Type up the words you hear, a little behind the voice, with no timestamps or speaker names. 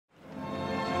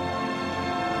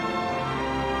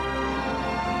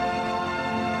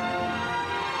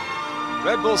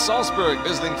Red Bull Salzburg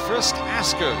visiting Frisk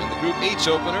in the Group H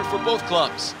opener for both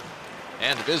clubs.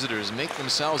 And the visitors make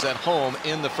themselves at home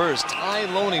in the first. Ty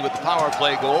Loney with the power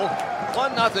play goal.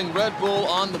 1-0 Red Bull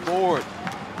on the board.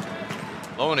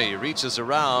 Loney reaches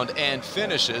around and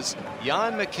finishes.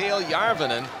 Jan-Mikael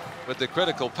Järvinen with the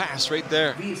critical pass right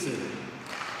there.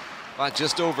 But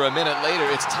just over a minute later,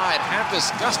 it's tied.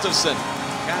 Hampus Gustafsson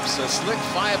caps a slick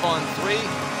 5-on-3,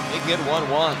 making it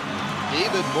 1-1.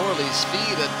 David Morley's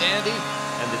speed a dandy,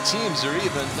 and the teams are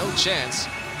even. No chance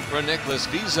for Nicholas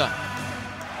Visa.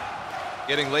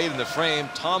 Getting late in the frame,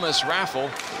 Thomas Raffel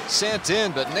sent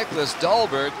in, but Nicholas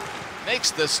Dahlberg makes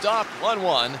the stop.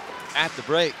 1-1 at the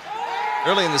break.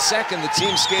 Early in the second, the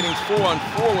team skating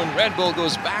 4-on-4 when Red Bull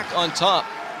goes back on top.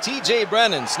 TJ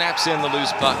Brennan snaps in the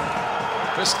loose puck.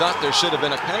 Chris thought there should have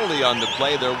been a penalty on the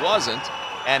play. There wasn't,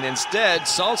 and instead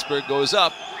Salzburg goes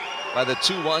up by the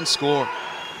 2-1 score.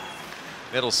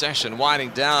 Middle session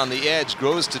winding down. The edge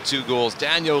grows to 2 goals.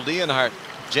 Daniel Leonhardt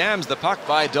jams the puck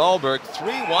by Dahlberg.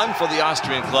 3-1 for the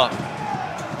Austrian club.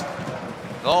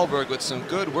 Dahlberg with some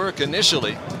good work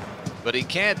initially, but he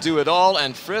can't do it all,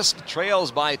 and Frisk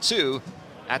trails by 2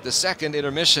 at the second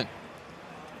intermission.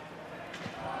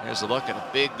 Here's a look at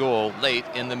a big goal late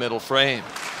in the middle frame.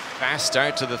 Fast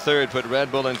start to the third put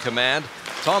Red Bull in command.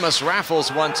 Thomas Raffel's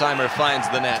one-timer finds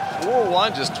the net.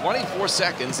 4-1 just 24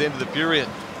 seconds into the period.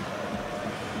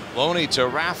 Loney to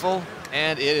Raffel,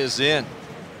 and it is in.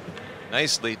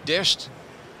 Nicely dished,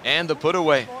 and the put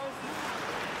away.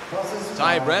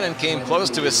 Ty Brennan came close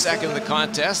to his second in the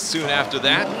contest. Soon after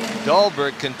that,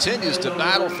 Dahlberg continues to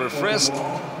battle for Frisk,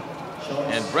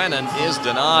 and Brennan is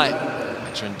denied.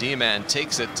 Veteran D-man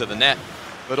takes it to the net.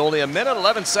 But only a minute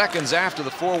 11 seconds after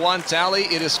the 4-1 tally,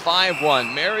 it is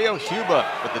 5-1. Mario Huba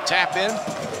with the tap in.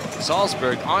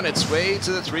 Salzburg on its way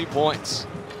to the 3 points.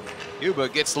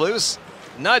 Huba gets loose,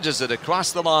 nudges it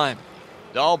across the line.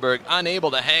 Dahlberg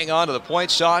unable to hang on to the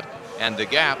point shot, and the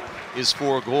gap is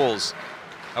 4 goals.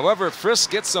 However,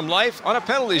 Frisk gets some life on a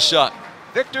penalty shot.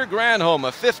 Victor Granholm,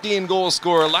 a 15-goal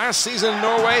scorer last season in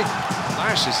Norway,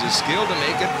 flashes his skill to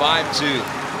make it 5-2.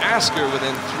 Asker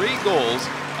within 3 goals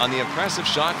on the impressive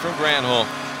shot from Granholm.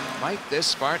 Might this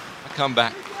spark a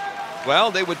comeback?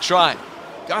 Well, they would try.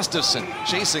 Gustafsson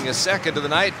chasing a second of the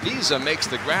night. Visa makes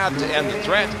the grab to end the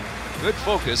threat. Good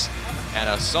focus and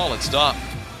a solid stop.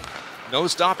 No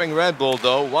stopping Red Bull,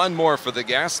 though. One more for the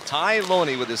guests. Ty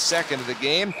Loney with his second of the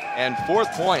game and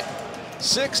 4th point.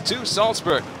 6-2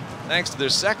 Salzburg, thanks to their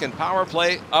second power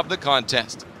play of the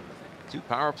contest. 2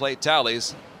 power play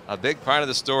tallies, a big part of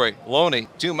the story. Loney,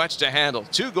 too much to handle.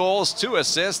 2 goals, 2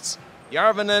 assists.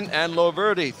 Järvinen and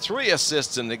Loverdi, 3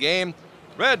 assists in the game.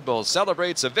 Red Bull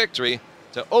celebrates a victory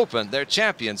to open their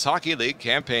Champions Hockey League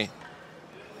campaign.